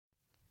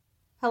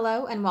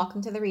Hello and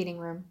welcome to the Reading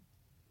Room.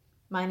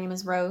 My name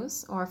is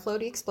Rose, or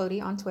Floaty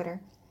Explody on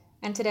Twitter,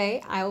 and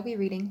today I will be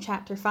reading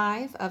Chapter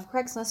 5 of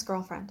Craigslist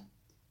Girlfriend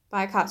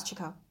by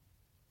Kacchako.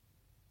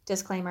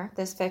 Disclaimer,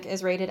 this fic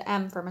is rated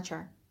M for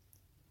mature.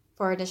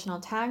 For additional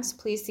tags,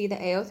 please see the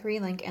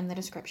AO3 link in the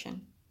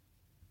description.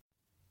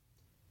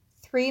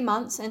 3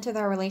 months into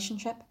their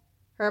relationship,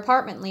 her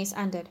apartment lease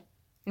ended,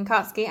 and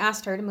Kacchako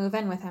asked her to move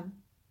in with him.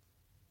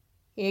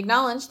 He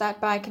acknowledged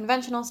that by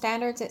conventional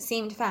standards it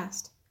seemed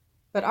fast,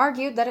 but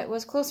argued that it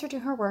was closer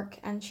to her work,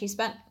 and she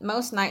spent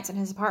most nights in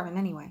his apartment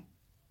anyway.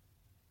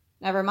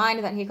 Never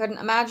mind that he couldn't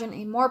imagine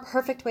a more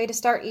perfect way to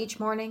start each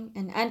morning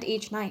and end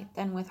each night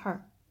than with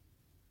her.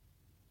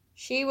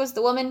 She was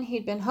the woman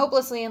he'd been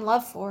hopelessly in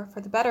love for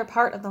the better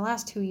part of the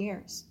last 2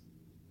 years.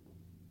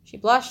 She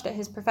blushed at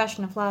his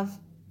profession of love,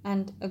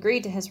 and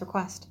agreed to his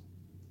request.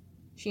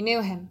 She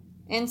knew him,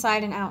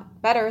 inside and out,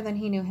 better than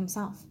he knew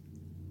himself.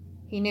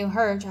 He knew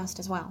her just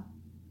as well.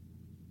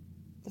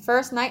 The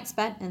first night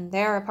spent in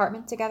their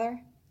apartment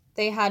together,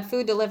 they had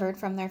food delivered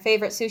from their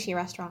favorite sushi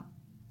restaurant,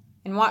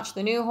 and watched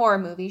the new horror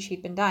movie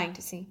she'd been dying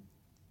to see.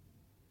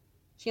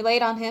 She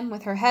laid on him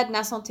with her head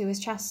nestled to his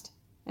chest,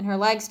 and her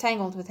legs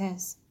tangled with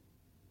his.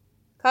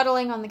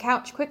 Cuddling on the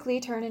couch quickly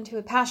turned into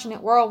a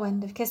passionate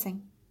whirlwind of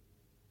kissing,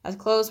 as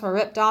clothes were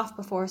ripped off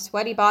before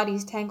sweaty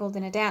bodies tangled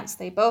in a dance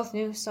they both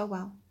knew so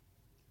well.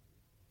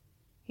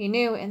 He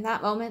knew in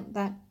that moment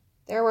that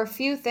there were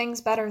few things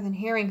better than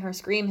hearing her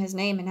scream his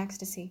name in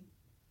ecstasy,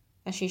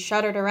 as she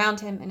shuddered around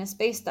him in a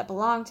space that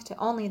belonged to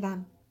only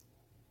them.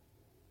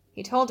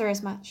 He told her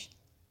as much,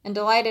 and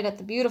delighted at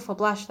the beautiful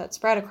blush that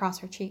spread across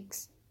her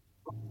cheeks.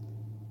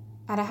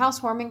 At a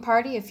housewarming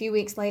party a few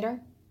weeks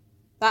later,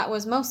 that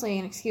was mostly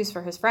an excuse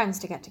for his friends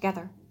to get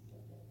together.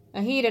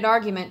 A heated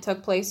argument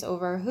took place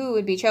over who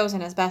would be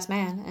chosen as best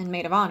man and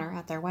maid of honor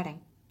at their wedding.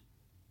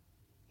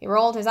 He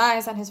rolled his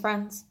eyes at his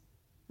friends,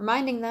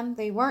 reminding them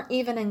they weren't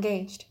even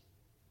engaged.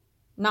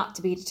 Not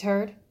to be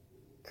deterred,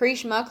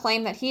 Krishma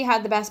claimed that he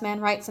had the best man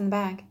rights in the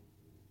bag,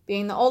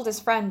 being the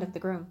oldest friend of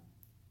the groom.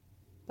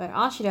 But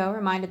Ashido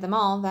reminded them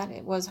all that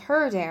it was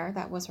her dare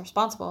that was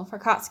responsible for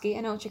Katsuki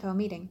and Ochiko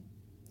meeting.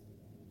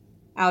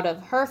 Out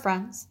of her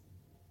friends,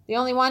 the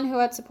only one who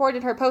had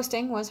supported her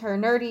posting was her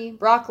nerdy,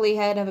 broccoli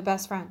head of a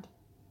best friend.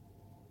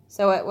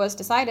 So it was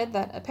decided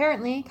that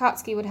apparently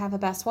Katsuki would have a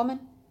best woman,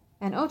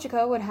 and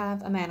Ochiko would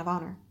have a man of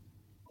honor.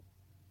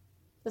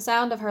 The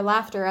sound of her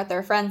laughter at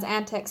their friends'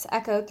 antics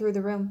echoed through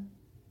the room,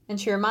 and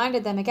she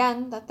reminded them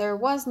again that there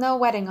was no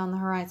wedding on the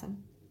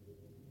horizon.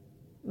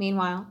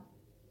 Meanwhile,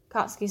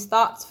 Katsuki's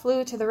thoughts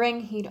flew to the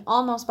ring he'd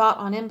almost bought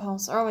on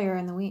impulse earlier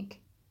in the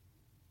week.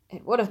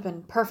 It would have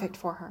been perfect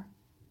for her.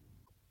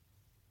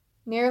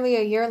 Nearly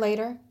a year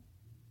later,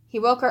 he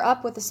woke her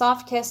up with a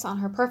soft kiss on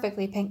her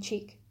perfectly pink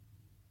cheek,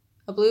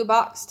 a blue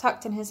box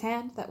tucked in his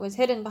hand that was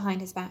hidden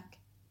behind his back.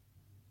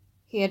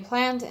 He had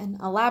planned an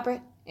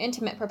elaborate,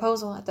 intimate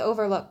proposal at the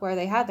Overlook where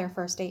they had their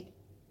first date,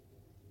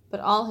 but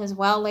all his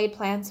well-laid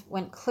plans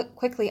went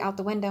quickly out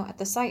the window at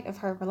the sight of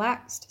her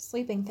relaxed,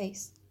 sleeping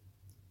face.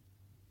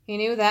 He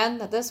knew then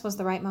that this was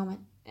the right moment,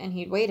 and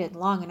he'd waited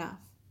long enough.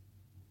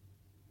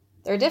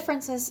 Their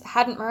differences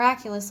hadn't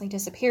miraculously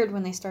disappeared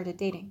when they started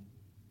dating.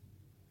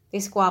 They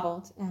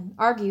squabbled and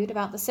argued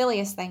about the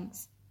silliest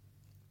things,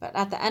 but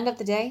at the end of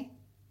the day,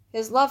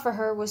 his love for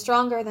her was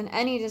stronger than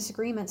any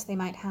disagreements they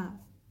might have.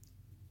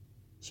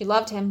 She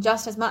loved him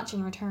just as much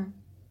in return,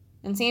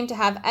 and seemed to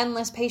have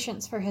endless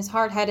patience for his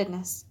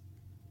hard-headedness.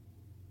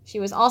 She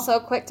was also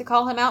quick to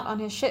call him out on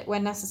his shit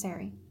when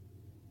necessary,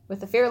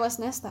 with a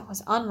fearlessness that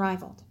was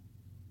unrivaled.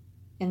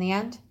 In the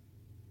end,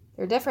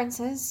 their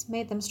differences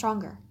made them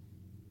stronger.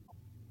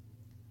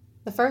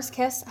 The first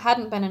kiss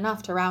hadn't been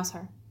enough to rouse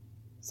her,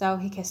 so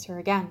he kissed her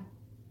again,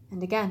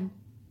 and again,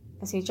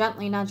 as he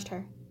gently nudged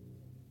her.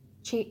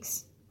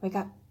 "Cheeks, wake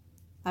up.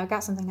 I've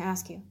got something to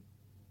ask you."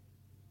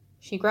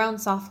 She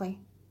groaned softly,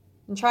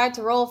 and tried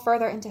to roll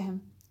further into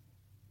him,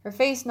 her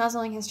face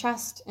nuzzling his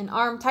chest, an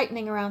arm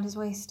tightening around his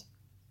waist.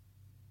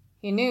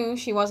 He knew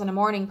she wasn't a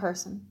morning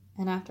person,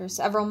 and after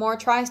several more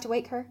tries to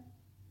wake her,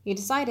 he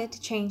decided to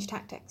change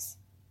tactics.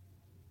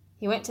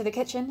 He went to the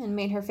kitchen and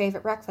made her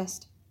favorite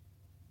breakfast,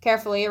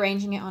 carefully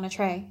arranging it on a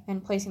tray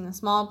and placing the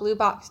small blue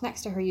box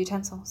next to her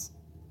utensils.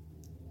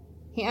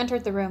 He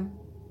entered the room,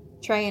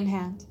 tray in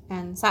hand,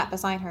 and sat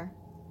beside her,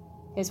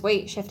 his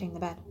weight shifting the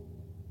bed.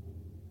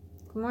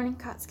 "Good morning,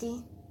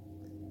 Katsuki,"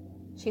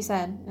 she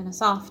said in a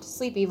soft,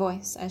 sleepy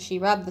voice as she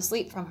rubbed the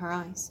sleep from her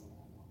eyes.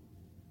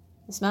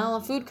 The smell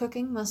of food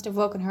cooking must have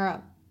woken her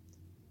up,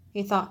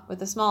 he thought with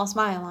a small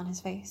smile on his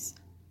face.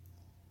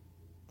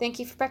 "Thank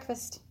you for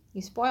breakfast.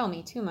 You spoil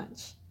me too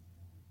much,"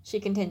 she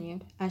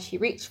continued as she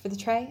reached for the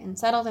tray and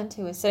settled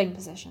into a sitting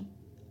position.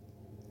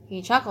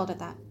 He chuckled at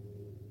that,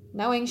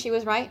 knowing she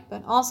was right,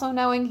 but also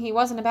knowing he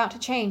wasn't about to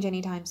change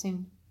any time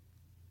soon.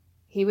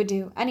 He would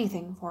do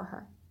anything for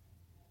her.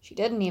 She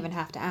didn't even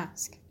have to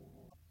ask.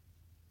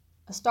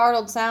 A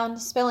startled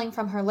sound spilling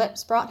from her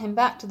lips brought him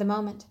back to the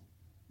moment,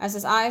 as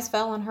his eyes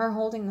fell on her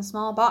holding the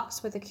small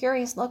box with a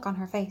curious look on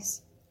her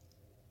face.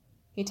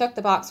 He took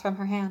the box from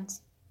her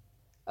hands,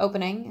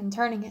 opening and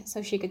turning it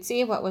so she could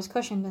see what was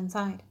cushioned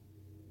inside.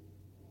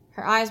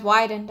 Her eyes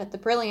widened at the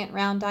brilliant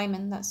round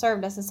diamond that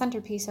served as the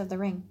centerpiece of the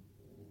ring.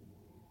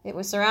 It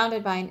was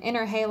surrounded by an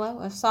inner halo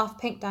of soft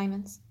pink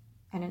diamonds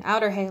and an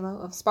outer halo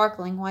of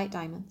sparkling white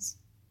diamonds.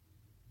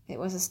 It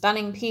was a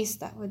stunning piece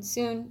that would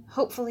soon,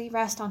 hopefully,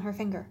 rest on her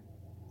finger.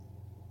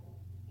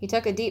 He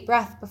took a deep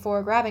breath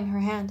before grabbing her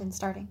hand and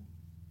starting.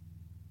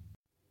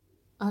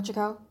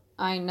 Kacchako,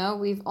 I know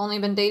we've only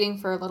been dating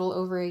for a little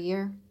over a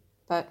year,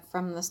 but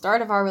from the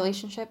start of our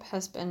relationship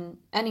has been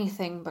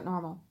anything but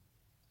normal.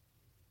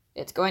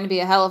 It's going to be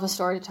a hell of a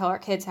story to tell our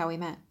kids how we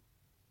met.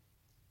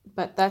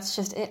 But that's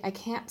just it. I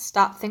can't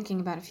stop thinking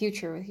about a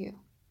future with you.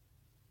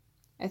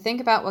 I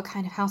think about what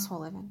kind of house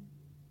we'll live in,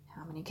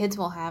 how many kids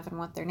we'll have, and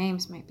what their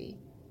names might be,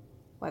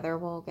 whether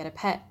we'll get a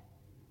pet.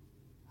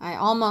 I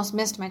almost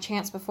missed my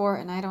chance before,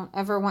 and I don't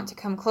ever want to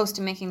come close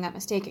to making that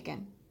mistake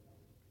again.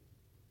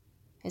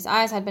 His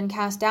eyes had been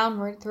cast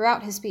downward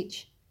throughout his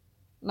speech,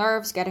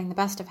 nerves getting the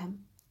best of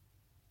him.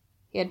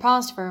 He had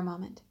paused for a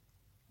moment,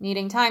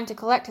 needing time to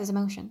collect his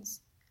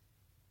emotions.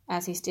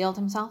 As he steeled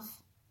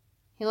himself,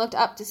 he looked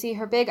up to see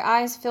her big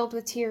eyes filled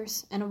with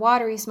tears and a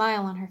watery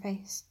smile on her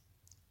face.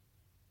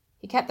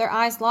 He kept their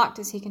eyes locked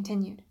as he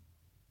continued.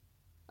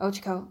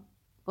 Kacchako,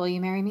 will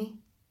you marry me?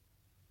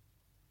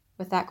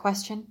 With that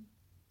question,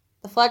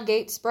 the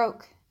floodgates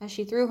broke as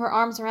she threw her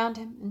arms around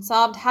him and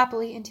sobbed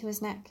happily into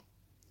his neck.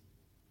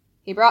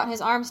 He brought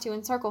his arms to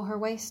encircle her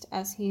waist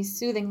as he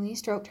soothingly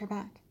stroked her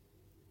back.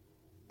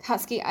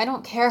 Katsuki, I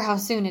don't care how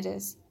soon it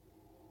is.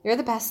 You're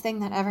the best thing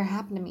that ever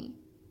happened to me.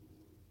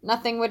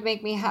 Nothing would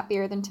make me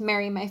happier than to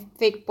marry my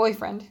fake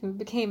boyfriend, who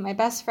became my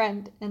best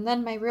friend, and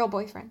then my real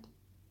boyfriend,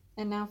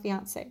 and now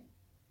fiancé.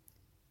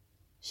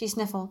 She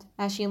sniffled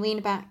as she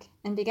leaned back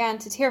and began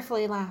to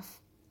tearfully laugh.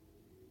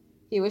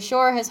 He was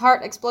sure his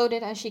heart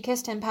exploded as she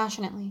kissed him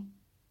passionately.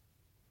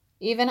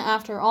 Even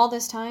after all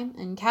this time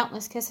and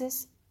countless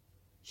kisses,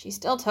 she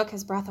still took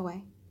his breath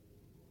away.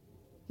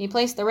 He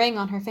placed the ring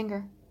on her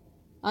finger,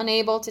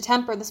 unable to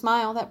temper the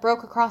smile that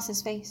broke across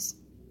his face.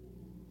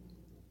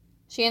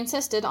 She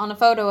insisted on a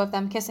photo of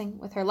them kissing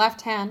with her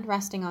left hand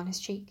resting on his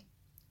cheek,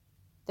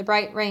 the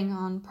bright ring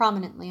on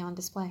prominently on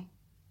display.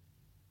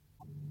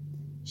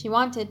 She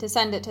wanted to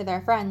send it to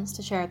their friends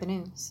to share the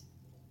news.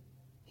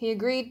 He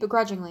agreed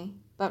begrudgingly,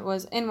 but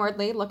was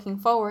inwardly looking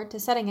forward to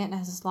setting it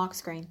as his lock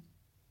screen.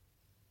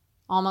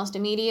 Almost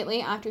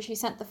immediately after she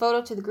sent the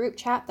photo to the group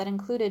chat that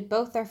included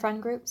both their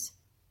friend groups,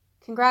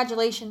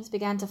 congratulations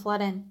began to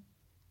flood in,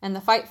 and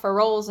the fight for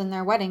roles in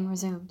their wedding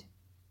resumed.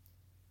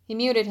 He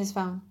muted his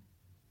phone,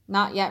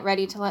 not yet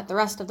ready to let the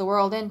rest of the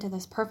world into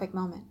this perfect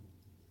moment.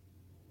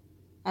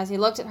 As he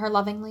looked at her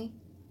lovingly,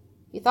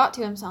 he thought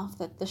to himself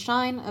that the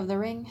shine of the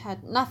ring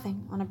had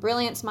nothing on a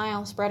brilliant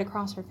smile spread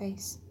across her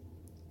face.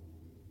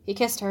 He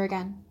kissed her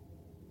again,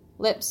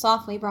 lips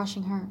softly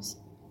brushing hers.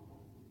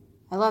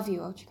 I love you,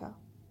 Kacchako,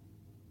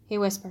 he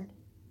whispered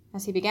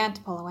as he began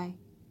to pull away.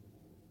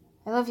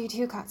 I love you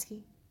too,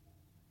 Katsuki,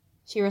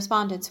 she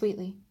responded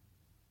sweetly,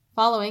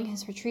 following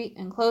his retreat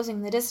and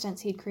closing the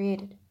distance he'd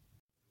created.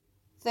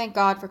 Thank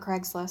God for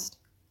Craigslist,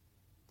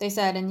 they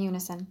said in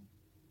unison,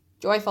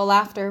 joyful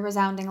laughter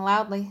resounding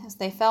loudly as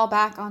they fell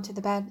back onto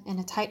the bed in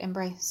a tight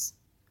embrace.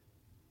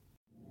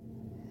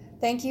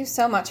 Thank you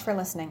so much for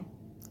listening.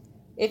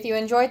 If you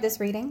enjoyed this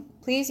reading,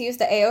 please use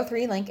the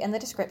AO3 link in the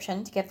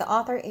description to give the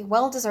author a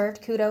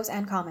well-deserved kudos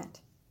and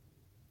comment.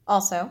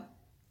 Also,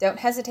 don't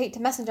hesitate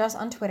to message us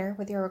on Twitter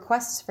with your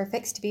requests for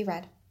fics to be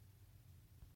read.